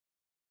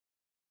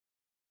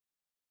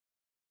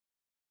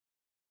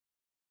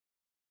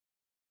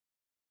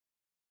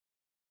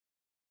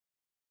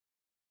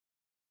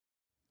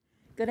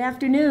Good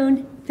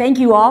afternoon. Thank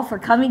you all for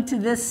coming to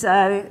this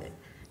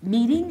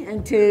meeting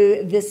and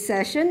to this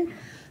session.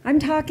 I'm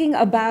talking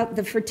about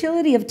the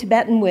fertility of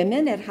Tibetan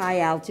women at high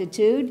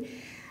altitude,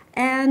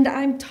 and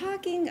I'm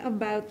talking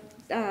about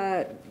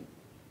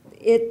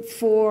it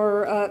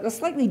for a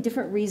slightly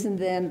different reason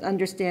than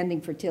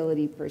understanding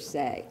fertility per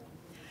se.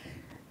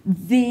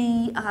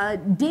 The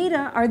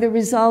data are the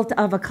result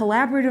of a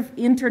collaborative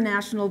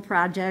international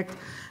project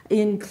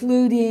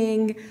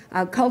including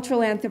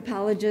cultural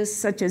anthropologists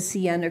such as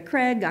Sienna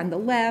Craig on the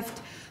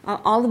left,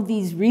 all of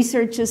these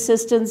research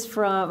assistants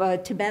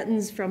from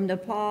Tibetans from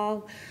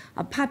Nepal,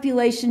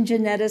 population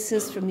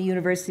geneticists from the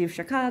University of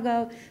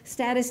Chicago,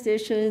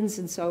 statisticians,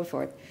 and so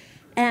forth,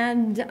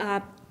 and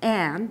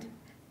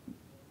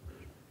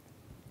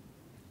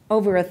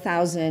over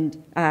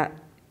 1,000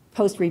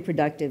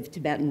 post-reproductive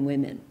Tibetan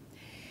women.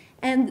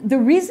 And the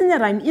reason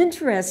that I'm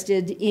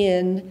interested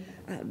in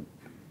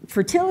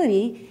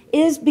fertility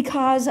is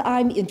because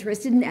I'm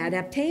interested in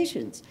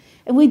adaptations.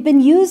 And we've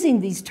been using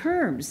these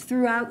terms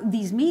throughout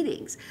these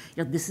meetings.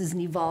 You know, this is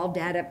an evolved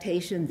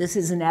adaptation, this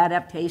is an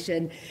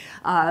adaptation,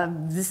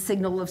 this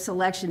signal of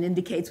selection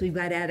indicates we've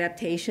got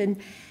adaptation.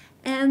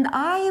 And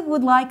I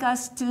would like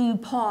us to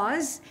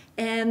pause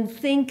and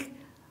think,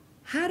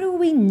 how do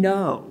we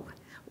know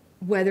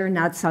whether or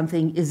not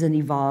something is an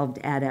evolved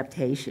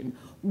adaptation?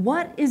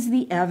 What is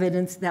the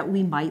evidence that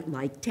we might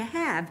like to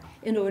have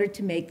in order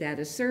to make that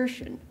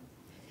assertion?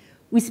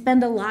 We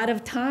spend a lot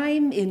of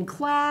time in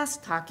class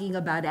talking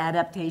about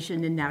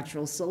adaptation and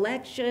natural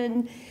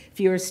selection.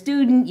 If you're a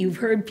student, you've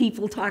heard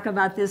people talk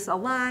about this a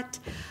lot.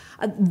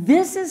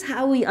 This is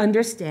how we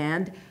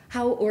understand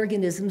how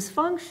organisms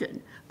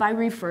function, by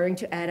referring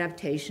to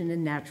adaptation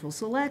and natural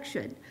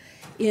selection.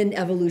 In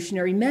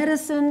evolutionary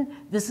medicine,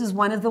 this is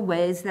one of the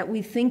ways that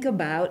we think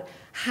about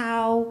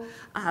how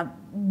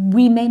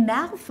we may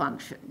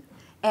malfunction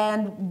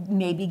and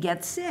maybe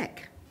get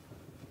sick.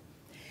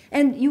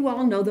 And you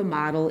all know the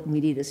model. We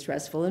need a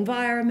stressful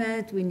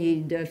environment, we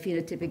need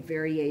phenotypic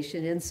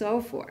variation, and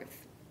so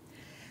forth.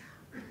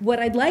 What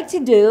I'd like to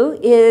do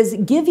is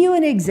give you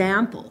an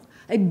example,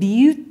 a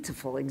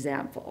beautiful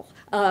example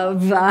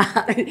of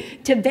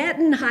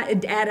Tibetan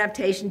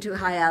adaptation to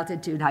high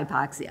altitude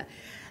hypoxia.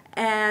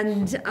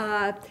 And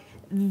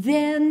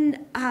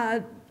then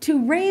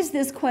to raise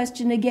this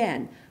question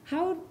again,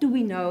 how do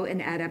we know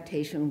an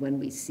adaptation when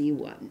we see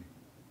one?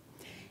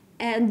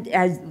 And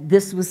as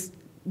this was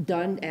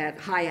done at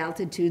high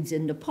altitudes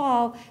in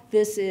Nepal,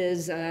 this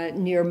is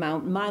near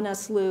Mount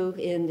Manaslu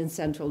in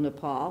central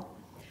Nepal.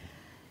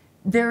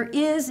 There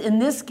is, in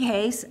this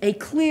case, a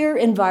clear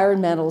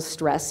environmental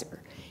stressor.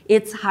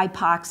 It's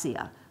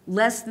hypoxia,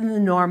 less than the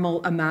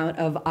normal amount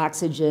of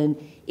oxygen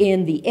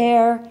in the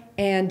air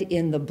and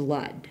in the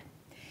blood.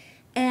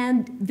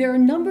 And there are a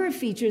number of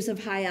features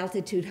of high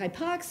altitude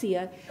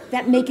hypoxia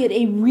that make it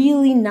a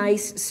really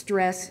nice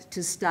stress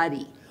to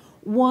study.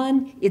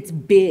 One, it's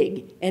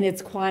big and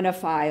it's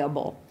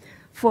quantifiable.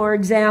 For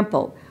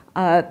example,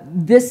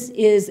 this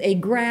is a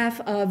graph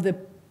of the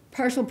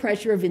partial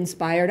pressure of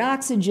inspired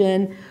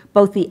oxygen,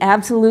 both the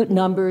absolute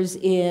numbers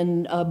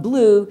in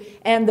blue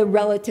and the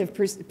relative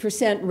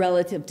percent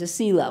relative to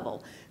sea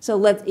level. So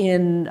let's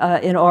in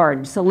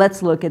orange. So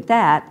let's look at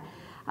that.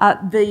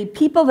 The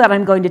people that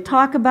I'm going to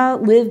talk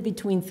about live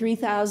between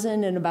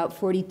 3,000 and about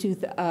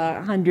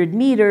 4,200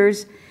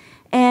 meters.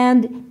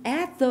 And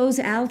at those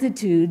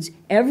altitudes,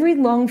 every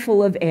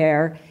lungful of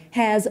air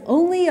has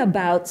only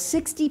about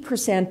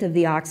 60% of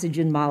the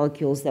oxygen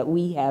molecules that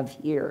we have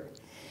here.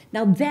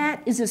 Now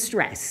that is a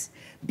stress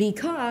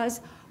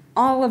because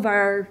all of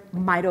our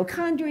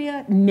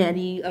mitochondria,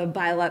 many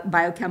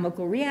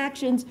biochemical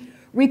reactions,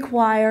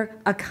 require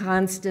a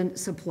constant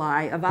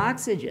supply of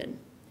oxygen.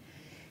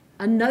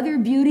 Another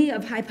beauty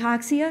of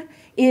hypoxia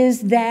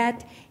is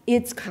that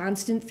it's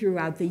constant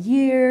throughout the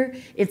year,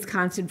 it's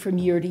constant from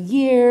year to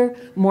year,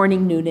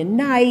 morning, noon, and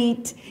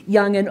night,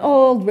 young and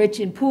old, rich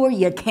and poor,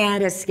 you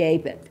can't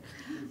escape it.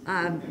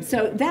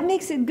 So that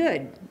makes it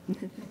good,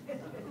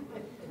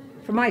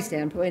 from my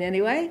standpoint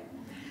anyway.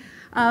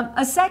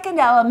 A second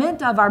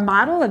element of our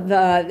model of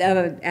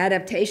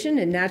adaptation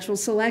and natural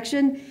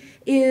selection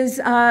is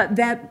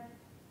that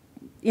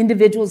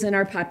individuals in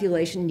our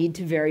population need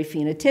to vary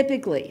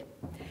phenotypically.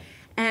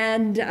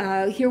 And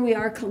here we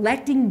are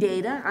collecting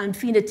data on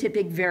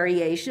phenotypic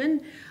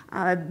variation.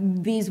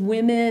 These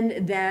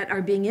women that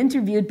are being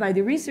interviewed by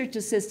the research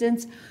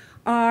assistants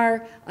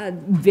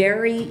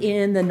vary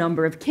in the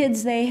number of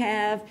kids they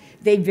have.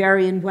 They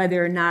vary in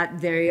whether or not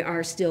they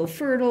are still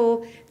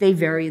fertile. They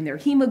vary in their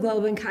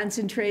hemoglobin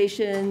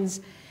concentrations.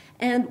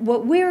 And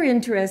what we're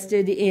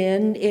interested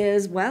in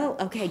is, well,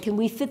 okay, can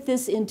we fit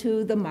this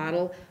into the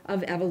model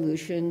of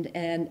evolution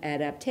and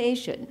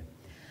adaptation?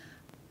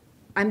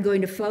 I'm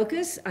going to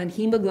focus on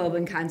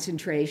hemoglobin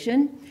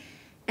concentration,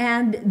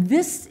 and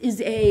this is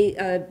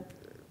the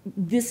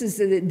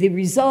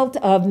result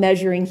of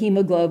measuring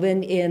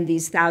hemoglobin in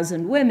these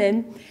 1,000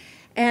 women,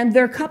 and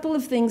there are a couple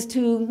of things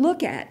to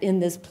look at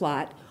in this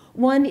plot.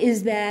 One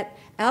is that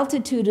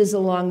altitude is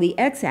along the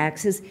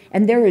x-axis,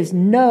 and there is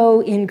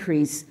no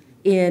increase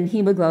in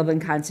hemoglobin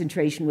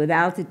concentration with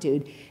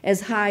altitude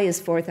as high as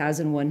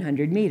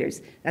 4,100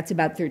 meters. That's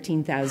about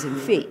 13,000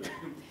 feet.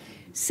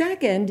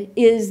 Second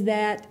is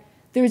that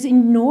there's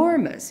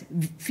enormous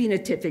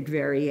phenotypic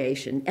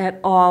variation at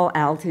all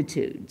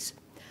altitudes.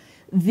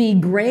 The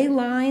gray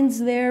lines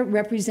there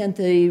represent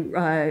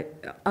the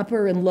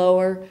upper and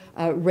lower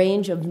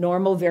range of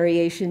normal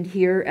variation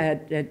here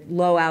at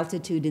low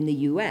altitude in the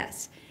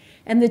US.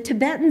 And the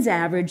Tibetans'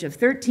 average of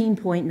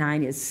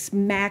 13.9 is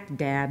smack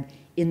dab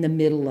in the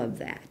middle of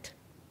that.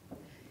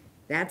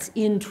 That's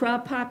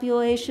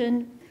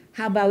intra-population.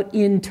 How about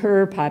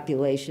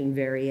inter-population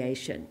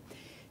variation?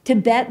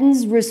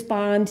 Tibetans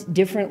respond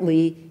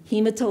differently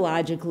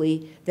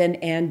hematologically than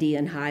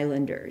Andean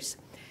highlanders.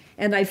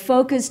 And I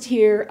focused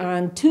here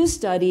on two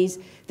studies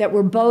that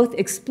were both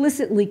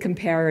explicitly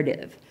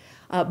comparative.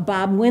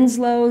 Bob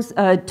Winslow's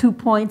 2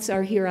 points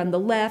are here on the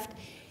left.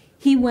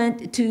 He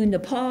went to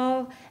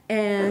Nepal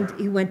and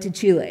he went to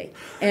Chile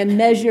and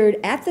measured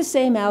at the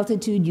same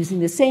altitude using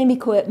the same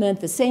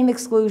equipment, the same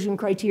exclusion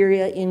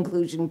criteria,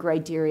 inclusion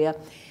criteria.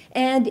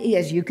 And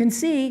as you can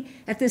see,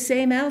 at the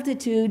same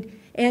altitude,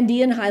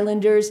 Andean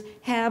highlanders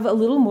have a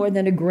little more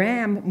than a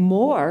gram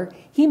more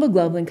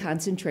hemoglobin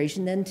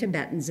concentration than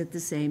Tibetans at the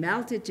same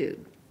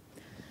altitude.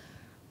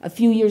 A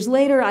few years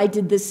later, I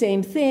did the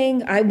same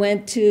thing. I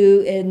went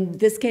to, in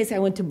this case, I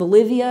went to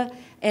Bolivia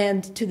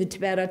and to the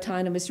Tibet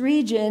Autonomous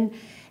Region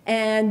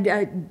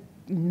and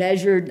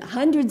measured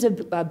hundreds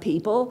of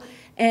people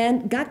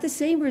and got the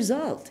same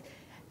result.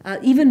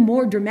 Even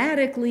more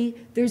dramatically,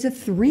 there's a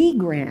 3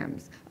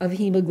 grams of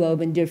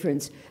hemoglobin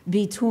difference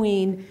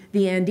between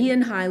the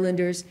Andean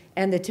highlanders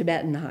and the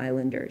Tibetan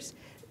highlanders.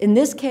 In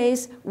this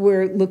case,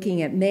 we're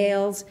looking at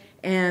males,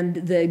 and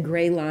the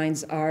gray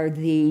lines are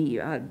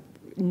the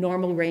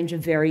normal range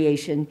of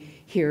variation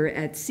here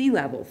at sea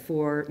level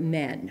for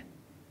men.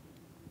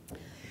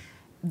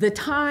 The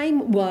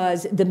time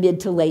was the mid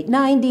to late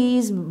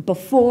 90s,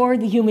 before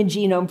the Human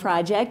Genome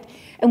Project,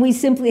 and we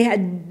simply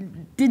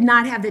did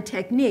not have the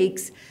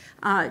techniques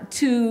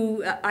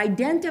to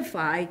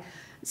identify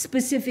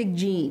specific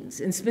genes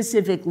and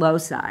specific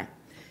loci.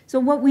 So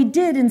what we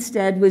did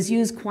instead was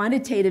use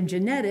quantitative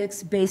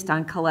genetics based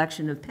on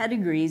collection of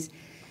pedigrees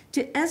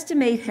to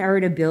estimate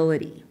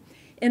heritability.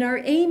 And our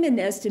aim in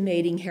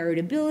estimating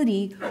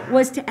heritability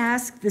was to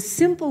ask the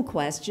simple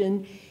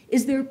question,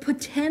 is there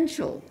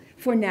potential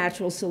for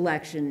natural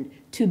selection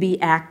to be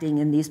acting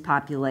in these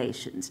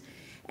populations?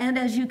 And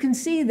as you can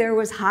see, there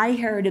was high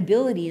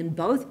heritability in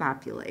both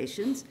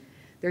populations.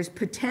 There's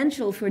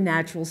potential for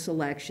natural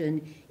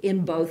selection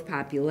in both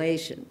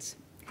populations.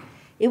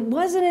 It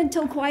wasn't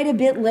until quite a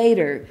bit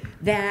later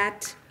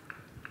that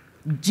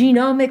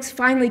genomics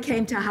finally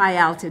came to high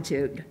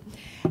altitude.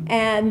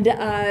 And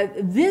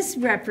this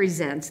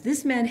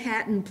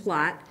Manhattan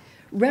plot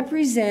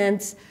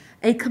represents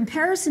a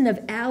comparison of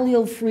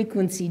allele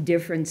frequency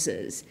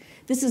differences.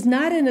 This is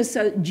not an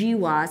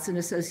GWAS, an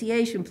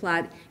association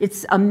plot.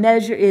 It's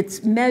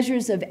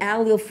measures of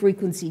allele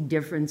frequency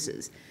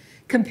differences,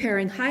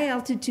 comparing high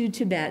altitude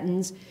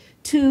Tibetans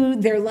to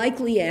their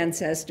likely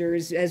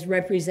ancestors as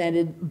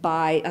represented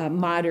by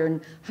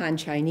modern Han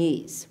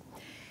Chinese.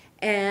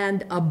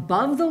 And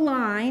above the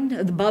line,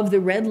 above the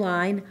red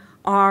line,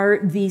 are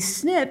the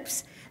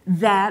SNPs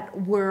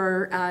that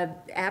were,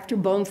 after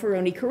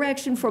bone-Ferroni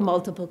correction for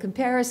multiple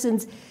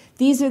comparisons,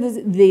 these are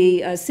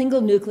the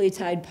single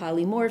nucleotide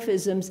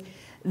polymorphisms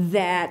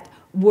that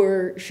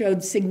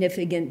showed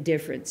significant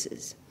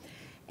differences.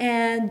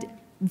 And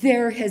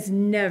there has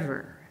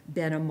never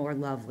been a more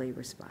lovely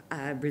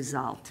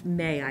result,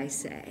 may I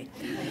say.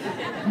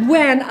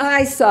 When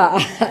I saw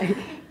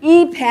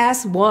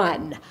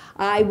EPAS-1,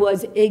 I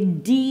was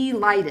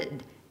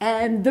delighted.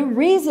 And the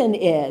reason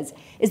is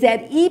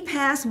that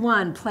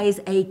EPAS-1 plays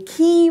a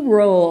key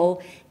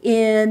role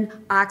in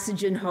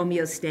oxygen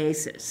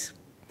homeostasis.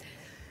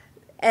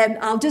 And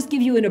I'll just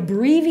give you an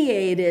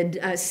abbreviated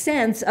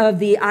sense of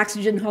the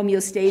oxygen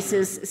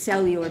homeostasis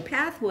cellular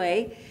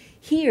pathway.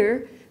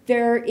 Here,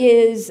 there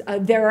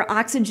are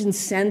oxygen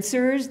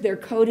sensors. They're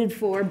coded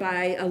for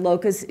by a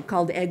locus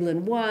called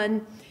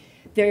Eglin-1.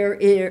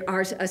 There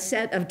are a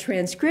set of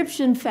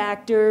transcription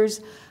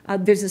factors.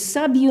 There's a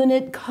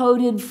subunit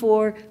coded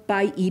for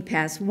by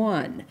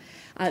EPAS-1.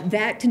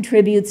 That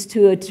contributes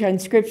to a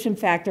transcription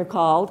factor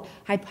called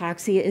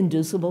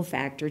hypoxia-inducible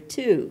factor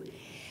 2.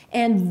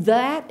 And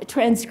that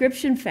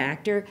transcription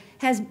factor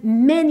has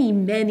many,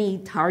 many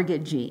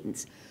target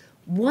genes,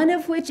 one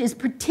of which is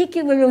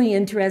particularly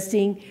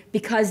interesting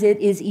because it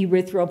is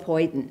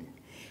erythropoietin.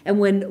 And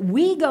when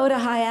we go to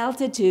high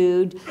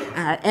altitude,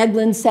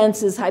 Eglin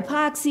senses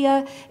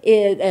hypoxia,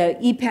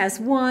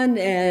 EPAS-1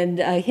 and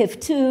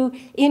HIF2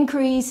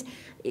 increase,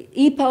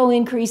 EPO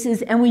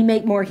increases, and we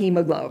make more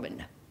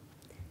hemoglobin.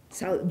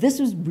 So this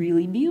was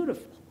really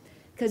beautiful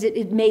because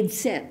it made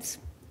sense.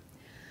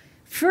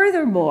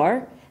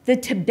 Furthermore, the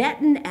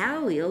Tibetan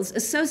alleles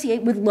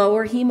associate with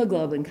lower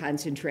hemoglobin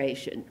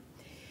concentration.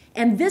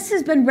 And this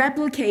has been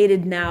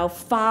replicated now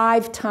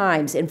 5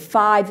 times in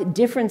 5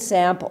 different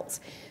samples.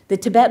 The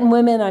Tibetan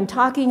women I'm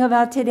talking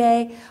about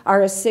today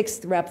are a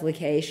sixth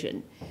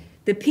replication.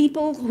 The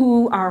people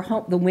who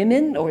are, the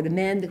women or the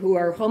men who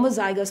are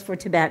homozygous for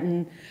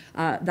Tibetan,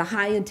 the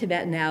high in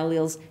Tibetan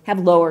alleles have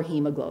lower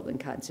hemoglobin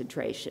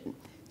concentration.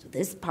 So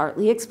this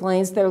partly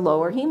explains their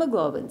lower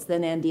hemoglobins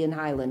than Andean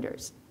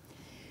Highlanders.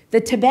 The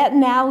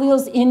Tibetan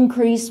alleles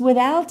increase with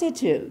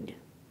altitude.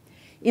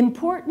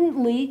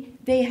 Importantly,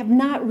 they have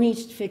not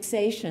reached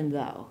fixation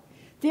though.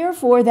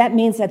 Therefore, that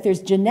means that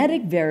there's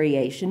genetic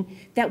variation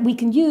that we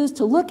can use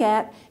to look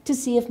at to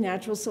see if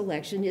natural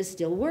selection is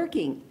still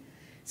working.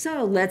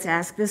 So let's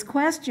ask this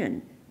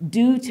question.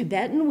 Do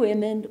Tibetan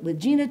women with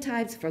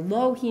genotypes for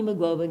low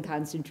hemoglobin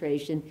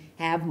concentration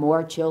have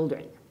more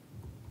children?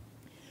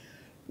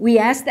 We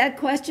asked that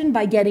question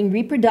by getting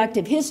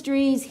reproductive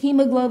histories,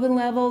 hemoglobin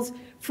levels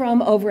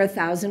from over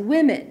 1,000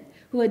 women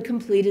who had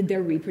completed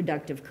their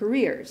reproductive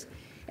careers.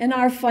 And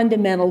our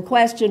fundamental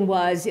question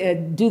was,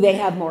 do they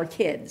have more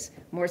kids,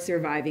 more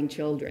surviving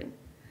children?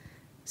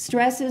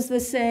 Stress is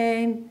the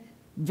same,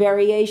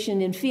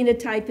 variation in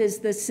phenotype is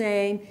the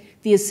same,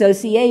 the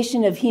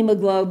association of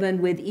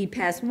hemoglobin with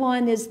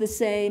EPAS1 is the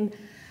same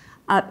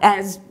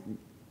as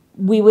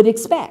we would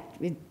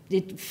expect.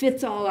 It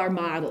fits all our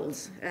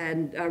models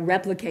and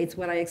replicates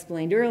what I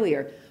explained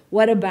earlier.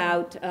 What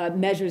about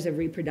measures of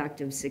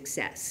reproductive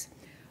success?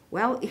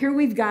 Well, here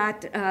we've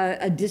got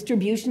a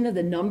distribution of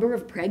the number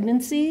of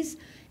pregnancies,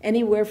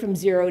 anywhere from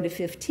 0 to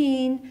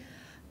 15.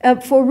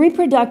 For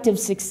reproductive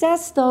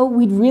success, though,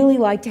 we'd really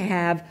like to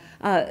have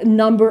a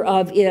number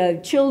of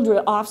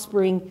children,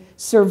 offspring,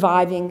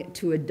 surviving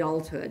to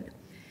adulthood.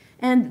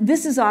 And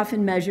this is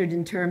often measured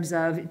in terms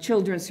of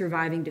children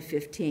surviving to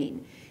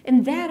 15.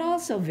 And that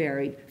also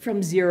varied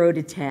from 0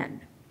 to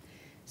 10.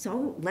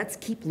 So let's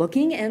keep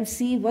looking and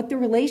see what the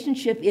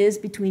relationship is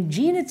between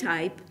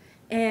genotype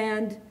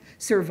and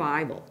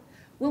survival.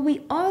 Well,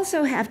 we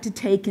also have to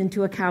take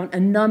into account a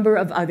number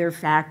of other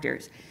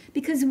factors,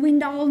 because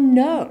we all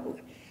know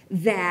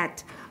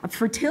that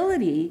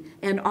fertility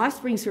and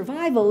offspring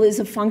survival is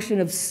a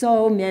function of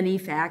so many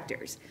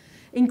factors,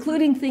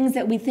 including things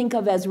that we think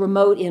of as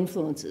remote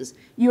influences.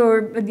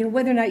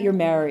 Whether or not you're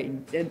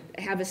married,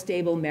 have a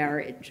stable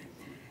marriage,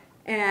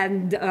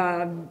 and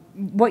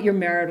what your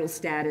marital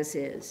status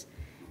is.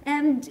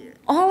 And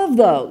all of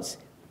those,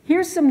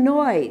 here's some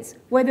noise,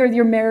 whether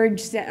your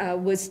marriage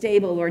was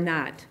stable or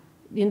not,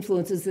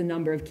 influences the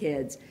number of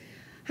kids.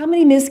 How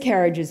many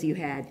miscarriages you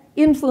had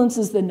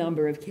influences the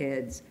number of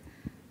kids.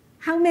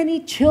 How many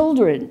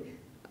children,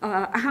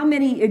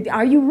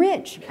 are you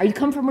rich? Are you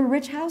come from a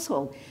rich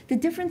household? The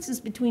difference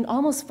is between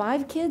almost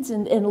 5 kids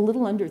and a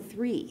little under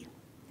 3.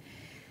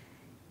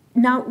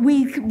 Now,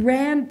 we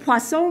ran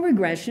Poisson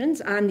regressions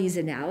on these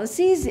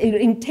analyses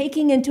in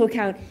taking into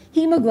account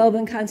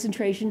hemoglobin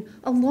concentration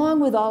along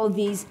with all of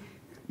these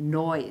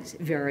noise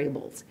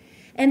variables.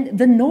 And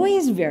the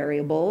noise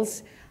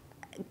variables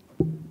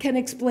can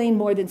explain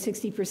more than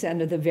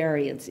 60% of the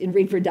variance in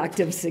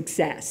reproductive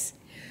success.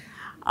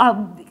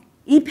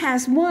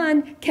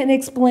 EPAS1 can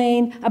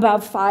explain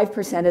about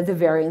 5% of the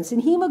variance in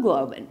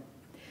hemoglobin.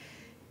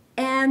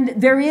 And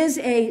there is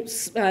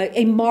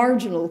a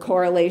marginal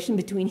correlation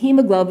between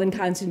hemoglobin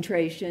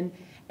concentration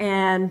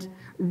and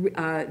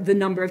the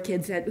number of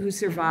kids who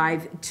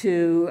survive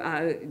to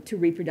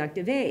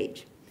reproductive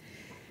age.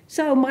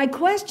 So my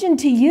question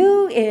to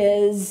you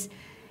is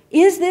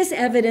this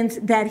evidence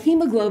that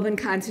hemoglobin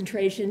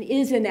concentration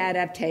is an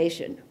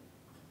adaptation?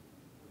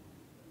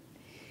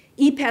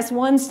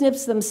 EPAS1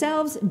 SNPs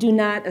themselves do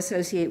not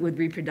associate with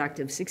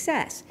reproductive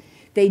success.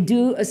 They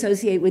do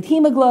associate with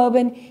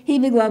hemoglobin.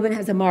 Hemoglobin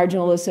has a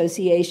marginal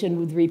association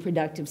with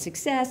reproductive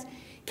success.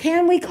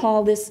 Can we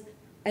call this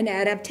an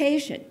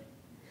adaptation?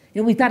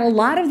 We've got a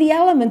lot of the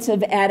elements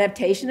of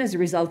adaptation as a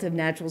result of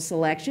natural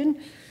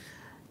selection.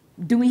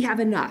 Do we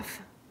have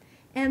enough?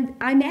 And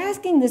I'm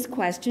asking this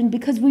question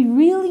because we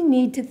really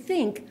need to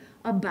think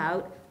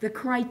about the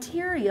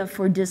criteria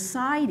for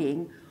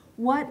deciding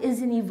what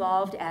is an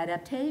evolved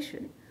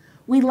adaptation.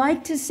 We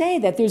like to say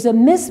that there's a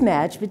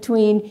mismatch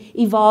between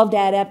evolved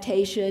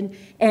adaptation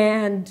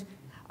and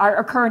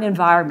our current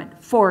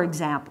environment, for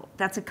example.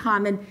 That's a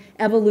common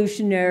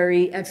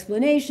evolutionary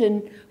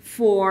explanation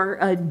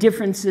for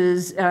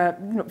differences,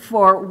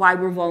 for why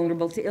we're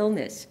vulnerable to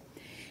illness.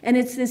 And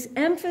it's this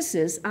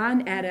emphasis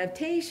on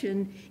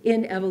adaptation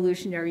in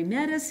evolutionary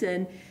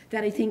medicine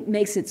that I think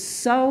makes it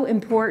so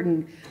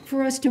important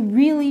for us to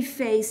really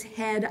face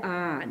head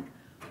on.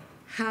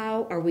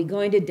 How are we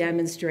going to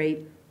demonstrate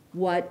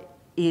what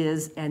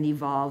is an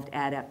evolved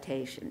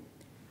adaptation?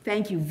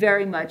 Thank you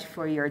very much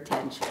for your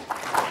attention.